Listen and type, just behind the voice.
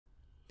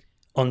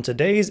On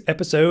today's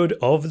episode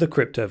of the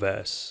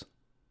Cryptoverse,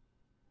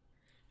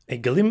 a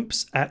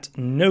glimpse at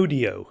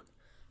Nodio,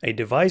 a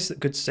device that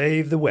could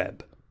save the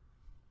web.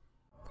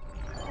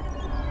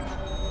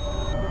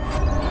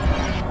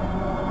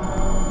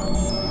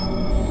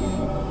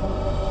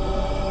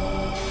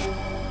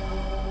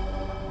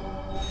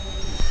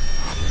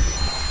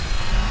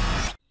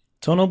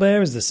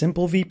 TunnelBear is the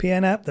simple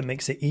VPN app that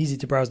makes it easy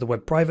to browse the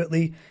web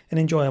privately and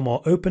enjoy a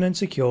more open and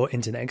secure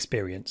internet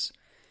experience.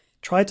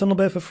 Try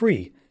TunnelBear for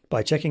free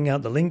by checking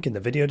out the link in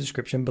the video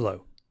description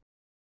below.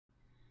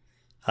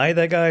 Hi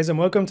there guys, and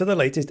welcome to the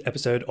latest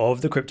episode of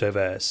the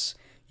Cryptoverse,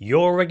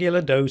 your regular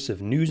dose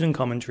of news and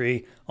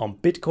commentary on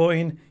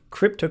Bitcoin,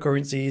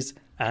 cryptocurrencies,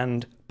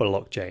 and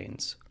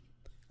blockchains.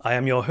 I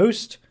am your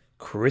host,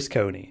 Chris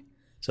Coney,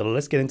 so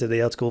let's get into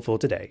the article for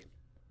today.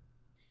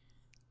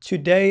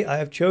 Today I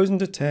have chosen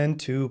to turn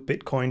to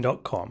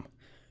bitcoin.com.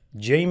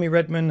 Jamie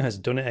Redman has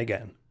done it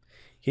again.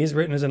 He's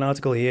written us an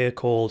article here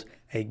called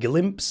A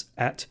Glimpse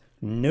at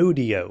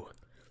Nodio,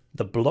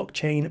 the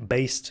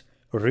blockchain-based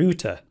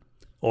router,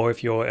 or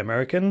if you're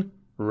American,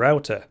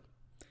 router.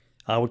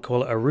 I would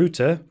call it a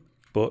router,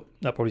 but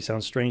that probably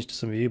sounds strange to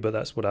some of you, but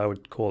that's what I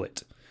would call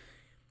it.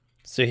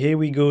 So here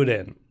we go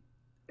then.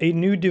 A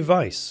new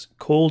device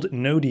called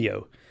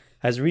Nodio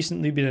has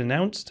recently been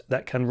announced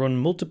that can run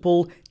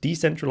multiple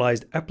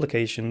decentralized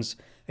applications,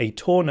 a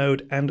Tor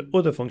node, and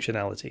other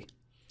functionality.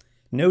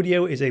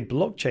 Nodio is a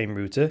blockchain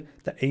router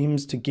that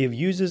aims to give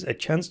users a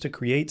chance to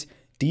create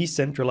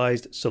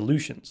decentralized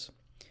solutions.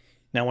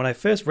 Now, when I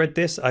first read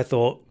this, I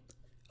thought,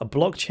 a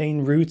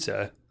blockchain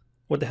router?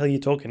 What the hell are you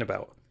talking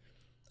about?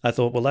 I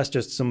thought, well, that's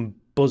just some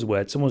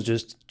buzzword. Someone's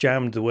just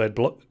jammed the word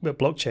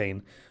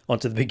blockchain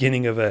onto the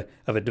beginning of a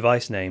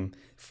device name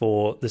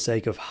for the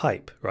sake of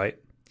hype, right?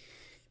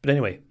 But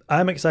anyway,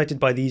 I'm excited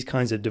by these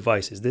kinds of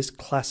devices, this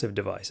class of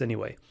device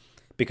anyway,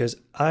 because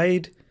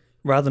I'd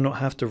rather not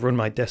have to run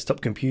my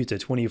desktop computer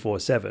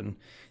 24/7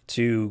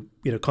 to,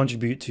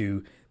 contribute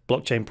to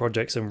blockchain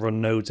projects and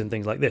run nodes and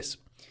things like this.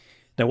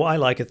 Now, what I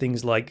like are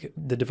things like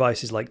the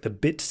devices like the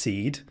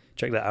BitSeed,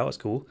 check that out, it's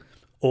cool,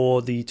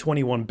 or the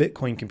 21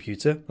 Bitcoin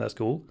computer, that's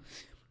cool,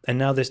 and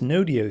now this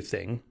Nodio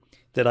thing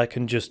that I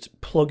can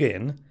just plug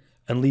in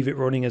and leave it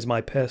running as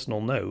my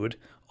personal node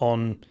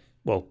on,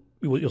 well,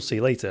 you'll see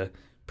later,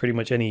 pretty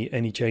much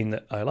any chain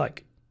that I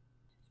like.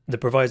 The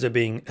proviso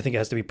being, I think it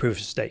has to be proof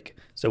of stake,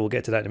 so we'll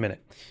get to that in a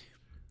minute.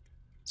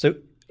 So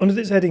under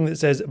this heading that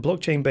says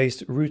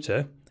blockchain-based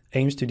router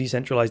aims to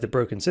decentralize the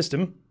broken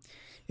system,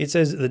 it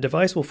says the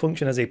device will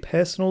function as a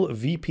personal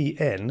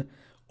VPN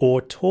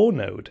or Tor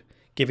node,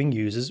 giving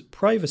users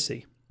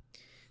privacy.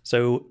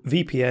 So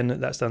VPN,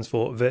 that stands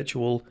for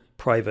Virtual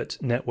Private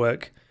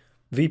Network.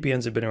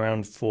 VPNs have been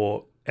around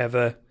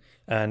forever,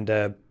 and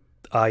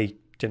I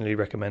generally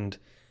recommend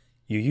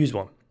you use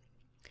one.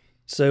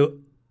 So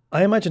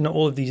I imagine that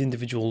all of these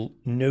individual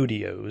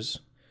Nodios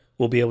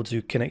will be able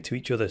to connect to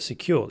each other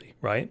securely,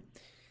 right?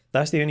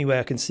 That's the only way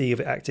I can see of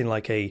it acting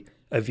like a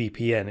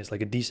VPN. It's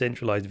like a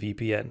decentralized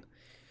VPN.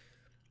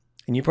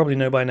 And you probably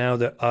know by now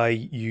that I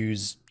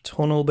use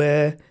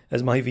TunnelBear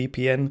as my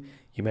VPN.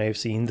 You may have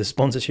seen the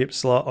sponsorship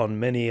slot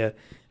on many a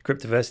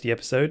Cryptoversity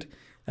episode.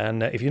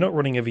 And if you're not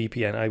running a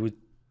VPN, I would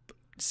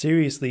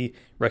seriously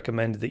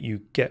recommend that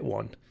you get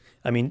one.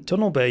 I mean,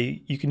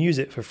 TunnelBear, you can use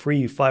it for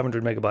free,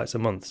 500 megabytes a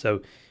month,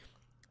 so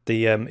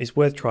it's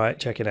worth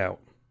checking out.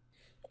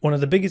 One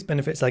of the biggest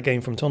benefits I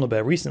gained from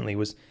TunnelBear recently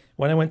was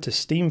when I went to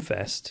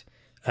Steamfest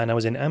and I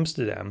was in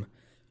Amsterdam,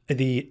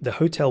 the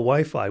hotel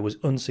Wi-Fi was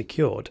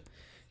unsecured,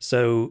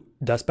 so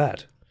that's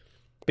bad.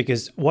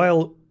 Because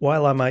while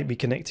I might be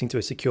connecting to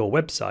a secure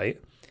website,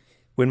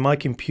 when my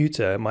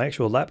computer, my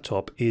actual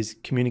laptop, is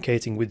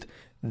communicating with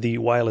the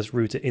wireless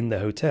router in the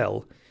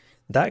hotel,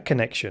 that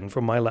connection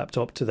from my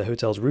laptop to the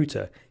hotel's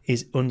router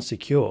is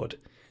unsecured.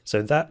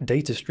 So that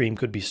data stream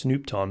could be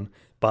snooped on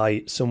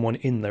by someone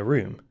in the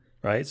room,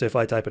 right? So if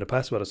I type in a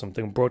password or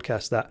something,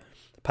 broadcast that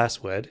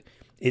password,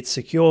 it's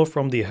secure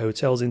from the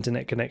hotel's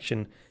internet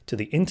connection to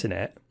the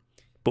internet,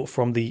 but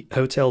from the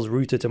hotel's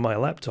router to my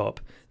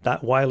laptop,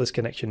 that wireless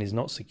connection is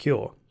not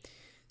secure.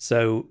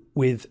 So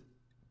with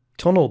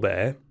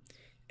TunnelBear,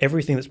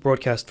 everything that's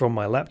broadcast from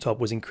my laptop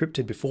was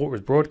encrypted before it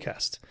was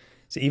broadcast.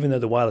 So even though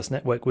the wireless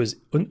network was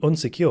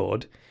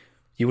unsecured,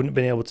 you wouldn't have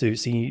been able to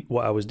see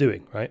what I was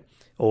doing, right?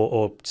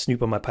 Or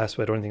snoop on my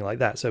password or anything like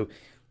that. So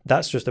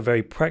that's just a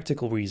very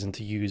practical reason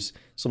to use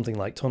something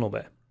like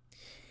TunnelBear.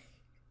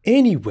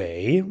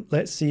 Anyway,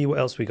 let's see what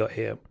else we got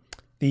here.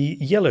 The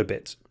yellow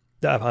bit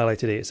that I've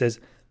highlighted here, it says,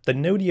 the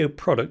Nodio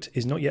product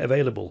is not yet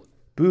available.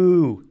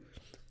 Boo!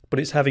 But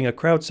it's having a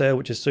crowd sale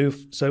which has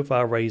so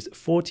far raised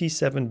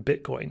 47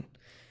 Bitcoin.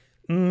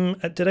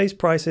 At today's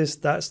prices,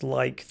 that's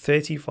like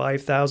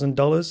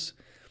 $35,000.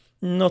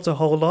 Not a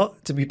whole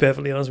lot, to be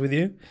perfectly honest with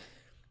you.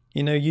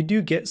 You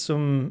do get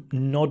some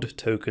nod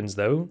tokens,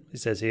 though, it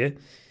says here,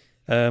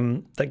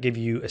 that give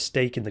you a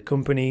stake in the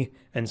company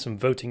and some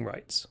voting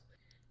rights.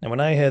 Now,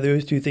 when I hear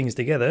those two things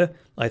together,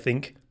 I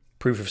think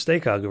proof of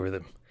stake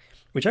algorithm.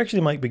 which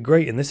actually might be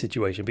great in this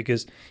situation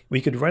because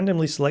we could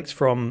randomly select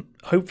from,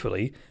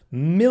 hopefully,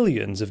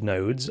 millions of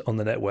nodes on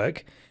the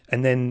network,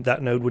 and then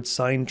that node would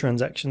sign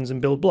transactions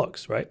and build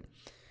blocks, right?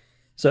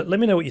 So let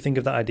me know what you think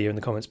of that idea in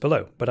the comments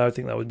below, but I would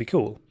think that would be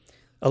cool.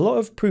 A lot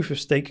of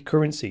proof-of-stake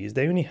currencies,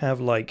 they only have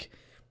like,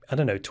 I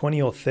don't know,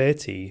 20 or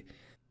 30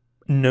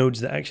 nodes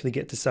that actually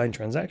get to sign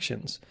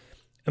transactions.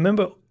 I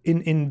remember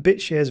in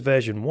BitShares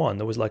version 1,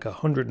 there was like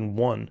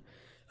 101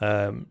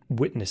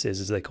 witnesses,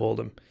 as they call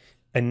them.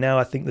 And now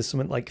I think there's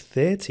something like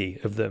 30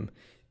 of them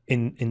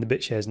in the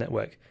BitShares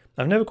network.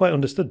 I've never quite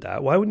understood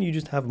that. Why wouldn't you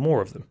just have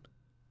more of them?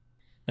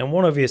 Now,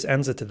 one obvious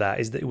answer to that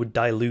is that it would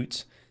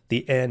dilute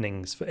the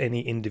earnings for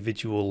any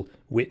individual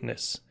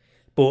witness.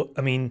 But,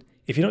 I mean,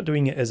 if you're not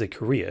doing it as a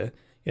career,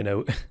 you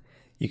know,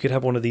 you could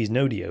have one of these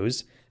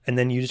Nodios and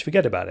then you just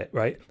forget about it,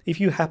 right? If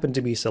you happen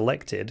to be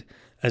selected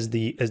as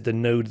the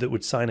node that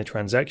would sign a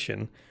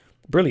transaction,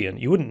 brilliant.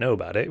 You wouldn't know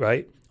about it,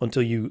 right?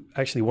 Until you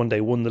actually one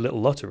day won the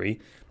little lottery.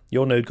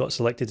 Your node got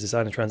selected to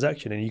sign a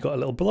transaction and you got a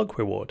little block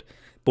reward.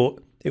 But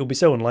it would be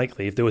so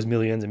unlikely if there was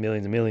millions and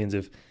millions and millions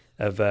of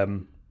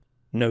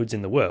nodes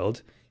in the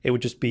world. It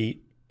would just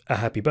be a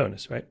happy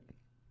bonus, right?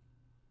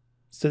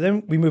 So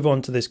then we move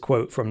on to this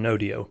quote from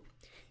Nodio.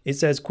 It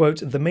says,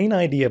 quote, "The main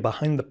idea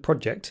behind the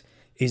project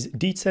is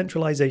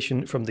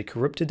decentralization from the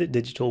corrupted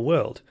digital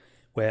world,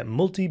 where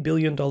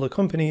multi-billion-dollar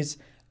companies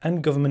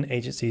and government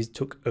agencies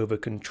took over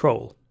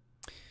control."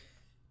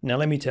 Now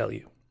let me tell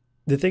you,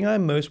 the thing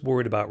I'm most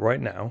worried about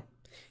right now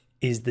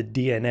is the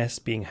DNS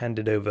being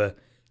handed over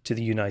to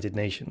the United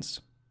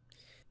Nations.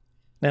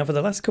 Now, for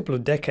the last couple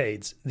of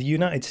decades, the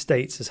United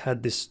States has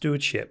had this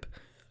stewardship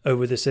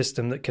over the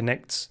system that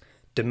connects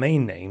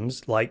domain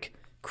names like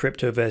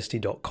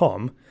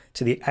cryptoversity.com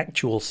to the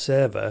actual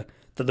server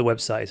that the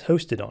website is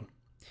hosted on.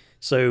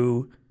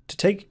 So to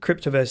take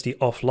Cryptoversity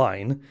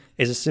offline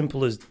is as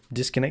simple as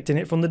disconnecting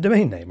it from the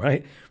domain name,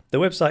 right? The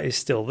website is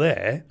still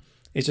there,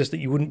 it's just that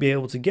you wouldn't be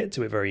able to get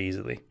to it very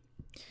easily.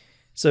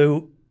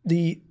 So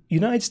the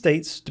United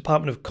States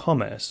Department of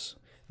Commerce,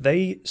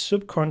 they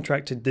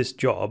subcontracted this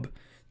job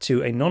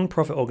to a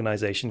non-profit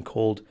organization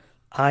called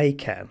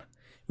ICANN,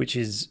 which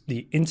is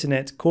the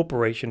Internet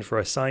Corporation for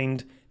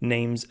Assigned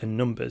Names and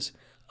Numbers,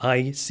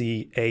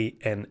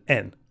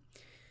 ICANN.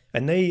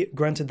 And they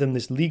granted them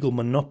this legal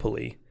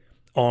monopoly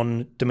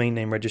on domain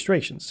name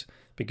registrations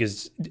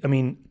because, I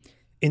mean,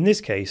 in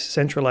this case,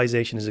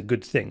 centralization is a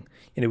good thing.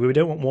 You know, we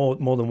don't want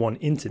more than one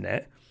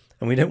internet,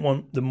 and we don't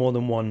want the more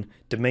than one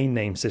domain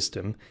name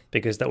system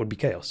because that would be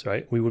chaos,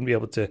 right? We wouldn't be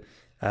able to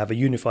have a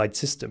unified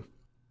system.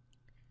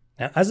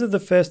 Now, as of the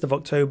 1st of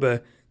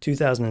October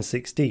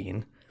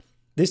 2016,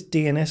 this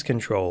DNS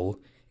control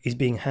is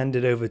being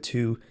handed over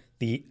to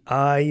the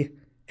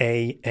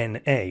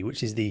IANA,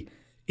 which is the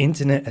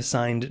Internet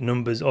Assigned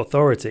Numbers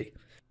Authority.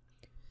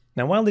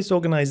 Now, while this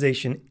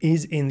organization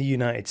is in the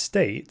United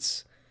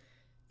States,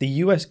 the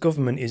US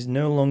government is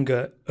no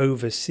longer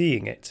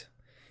overseeing it,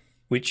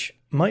 which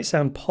might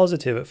sound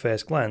positive at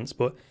first glance,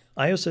 but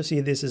I also see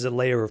this as a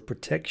layer of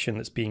protection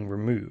that's being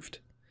removed.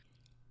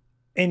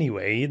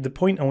 Anyway, the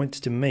point I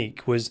wanted to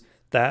make was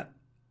that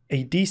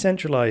a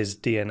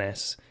decentralized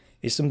DNS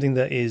is something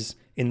that is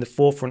in the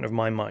forefront of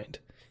my mind.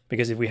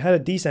 Because if we had a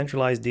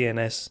decentralized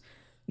DNS,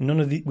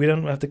 we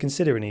don't have to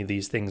consider any of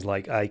these things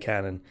like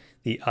ICANN and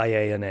the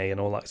IANA and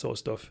all that sort of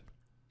stuff.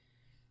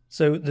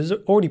 So there's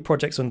already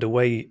projects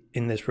underway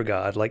in this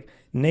regard, like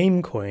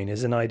Namecoin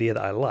is an idea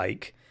that I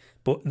like,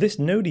 but this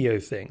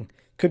Nodio thing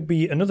could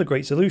be another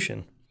great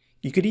solution.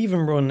 You could even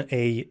run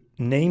a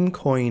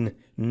Namecoin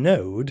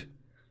node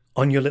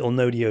on your little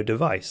Nodio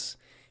device,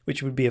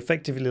 which would be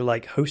effectively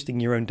like hosting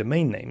your own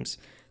domain names.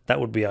 That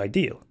would be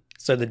ideal.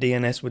 So the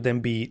DNS would then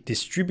be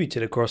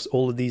distributed across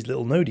all of these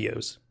little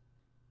Nodios.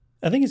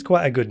 I think it's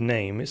quite a good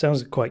name. It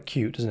sounds quite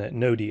cute, doesn't it?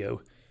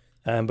 Nodio.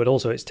 But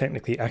also it's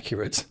technically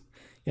accurate.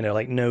 You know,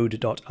 like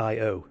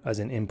node.io, as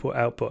in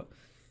input-output.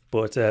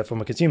 But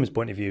from a consumer's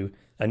point of view,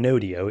 a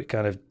Nodio, it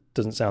kind of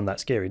doesn't sound that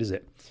scary, does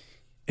it?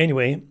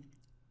 Anyway,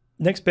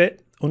 next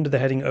bit, under the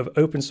heading of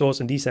open source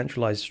and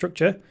decentralized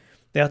structure,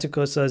 the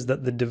article says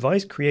that the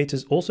device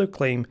creators also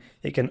claim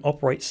it can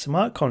operate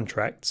smart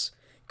contracts,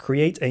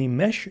 create a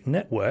mesh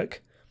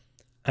network,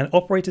 and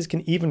operators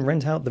can even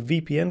rent out the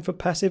VPN for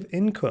passive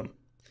income.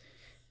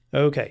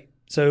 Okay,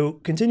 so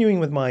continuing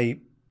with my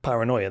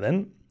paranoia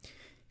then,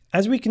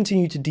 as we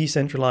continue to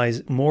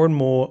decentralize more and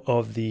more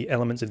of the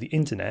elements of the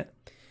internet,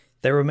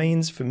 there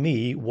remains for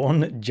me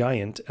one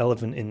giant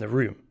elephant in the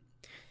room.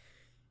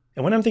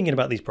 And when I'm thinking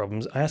about these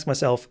problems, I ask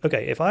myself,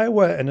 okay, if I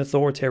were an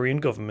authoritarian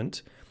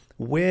government,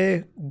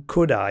 where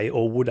could I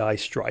or would I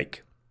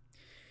strike?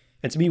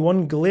 And to me,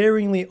 one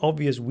glaringly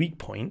obvious weak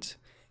point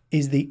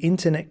is the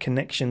internet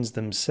connections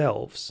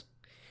themselves.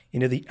 You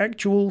know, the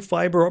actual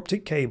fiber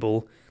optic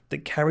cable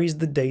that carries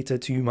the data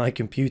to my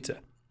computer.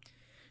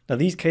 Now,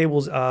 these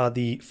cables are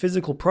the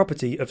physical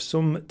property of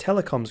some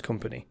telecoms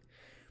company.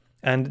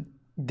 And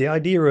the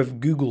idea of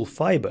Google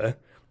Fiber,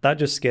 that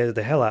just scares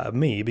the hell out of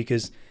me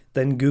because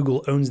then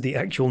Google owns the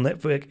actual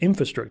network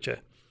infrastructure.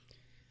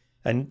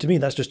 And to me,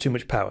 that's just too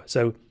much power.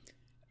 So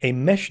A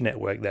mesh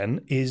network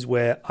then is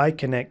where I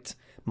connect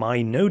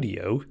my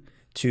Nodio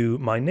to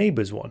my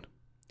neighbor's one.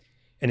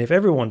 And if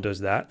everyone does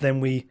that, then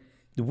we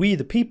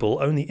the people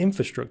own the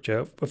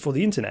infrastructure for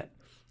the internet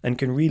and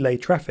can relay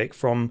traffic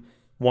from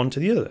one to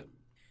the other.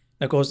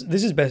 Now, of course,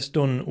 this is best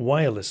done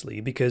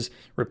wirelessly because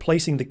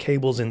replacing the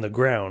cables in the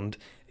ground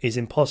is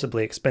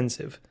impossibly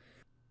expensive.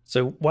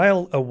 So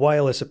while a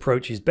wireless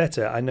approach is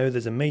better, I know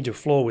there's a major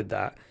flaw with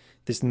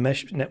this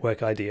mesh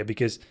network idea,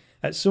 because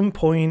at some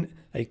point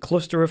a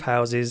cluster of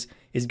houses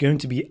is going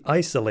to be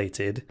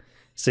isolated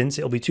since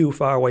it'll be too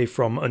far away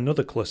from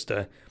another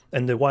cluster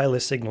and the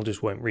wireless signal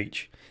just won't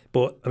reach.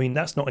 But I mean,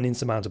 that's not an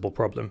insurmountable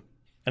problem.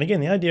 And again,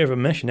 the idea of a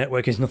mesh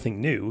network is nothing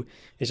new,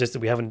 it's just that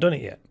we haven't done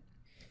it yet.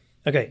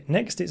 Okay,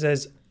 next it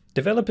says,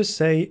 developers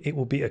say it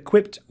will be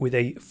equipped with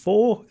a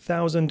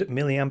 4,000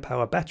 milliamp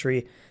hour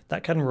battery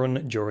that can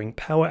run during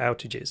power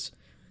outages.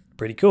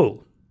 Pretty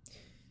cool.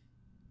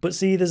 But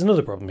see, there's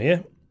another problem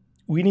here.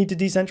 We need to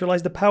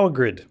decentralize the power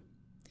grid.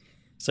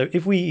 So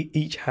if we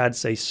each had,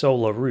 say,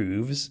 solar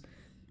roofs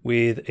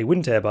with a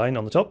wind turbine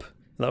on the top,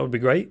 that would be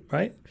great,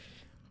 right?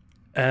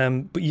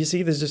 But you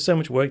see, there's just so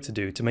much work to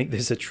do to make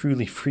this a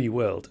truly free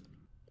world.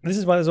 This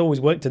is why there's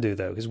always work to do,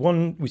 though, because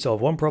we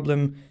solve one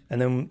problem,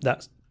 and then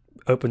that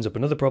opens up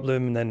another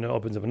problem, and then it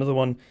opens up another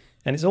one,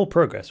 and it's all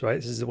progress, right?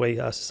 This is the way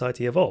our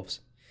society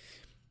evolves.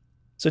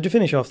 So to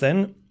finish off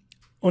then,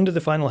 under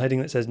the final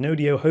heading that says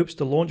Nodio hopes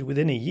to launch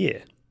within a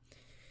year.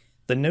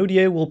 The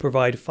Nodio will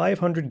provide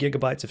 500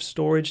 gigabytes of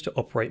storage to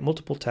operate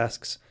multiple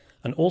tasks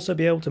and also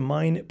be able to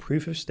mine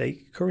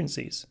proof-of-stake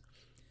currencies.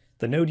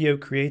 The Nodio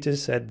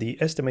creators said the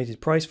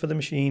estimated price for the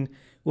machine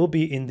will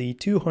be in the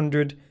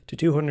 $200 to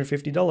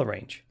 $250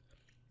 range.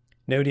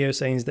 Nodio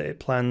says that it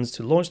plans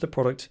to launch the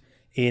product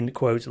in,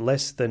 quote,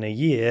 less than a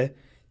year,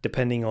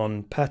 depending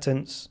on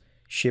patents,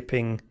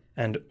 shipping,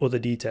 and other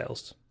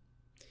details.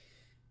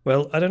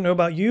 Well, I don't know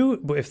about you,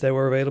 but if they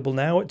were available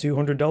now at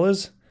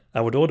 $200, I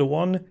would order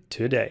one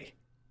today.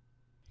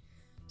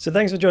 So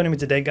thanks for joining me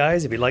today,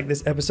 guys. If you liked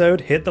this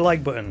episode, hit the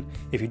like button.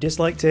 If you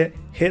disliked it,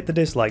 hit the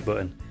dislike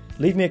button.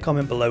 Leave me a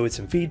comment below with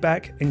some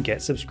feedback and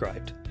get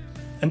subscribed.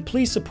 And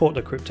please support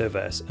the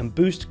Cryptoverse and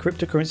boost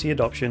cryptocurrency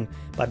adoption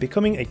by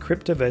becoming a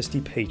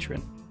Cryptoversity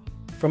patron.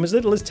 From as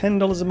little as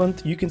 $10 a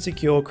month, you can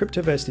secure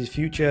Cryptoversity's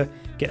future,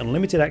 get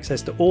unlimited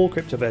access to all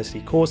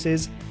Cryptoversity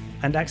courses,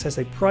 and access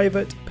a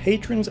private,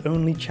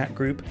 patrons-only chat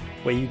group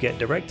where you get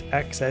direct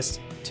access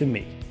to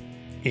me.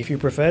 If you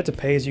prefer to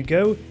pay as you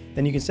go,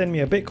 then you can send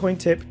me a Bitcoin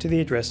tip to the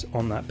address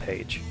on that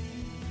page.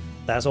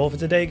 That's all for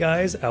today,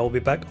 guys. I will be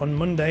back on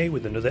Monday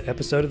with another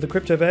episode of the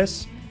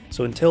Cryptoverse.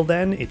 So until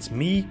then, it's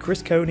me,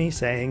 Chris Coney,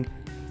 saying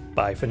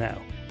bye for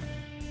now.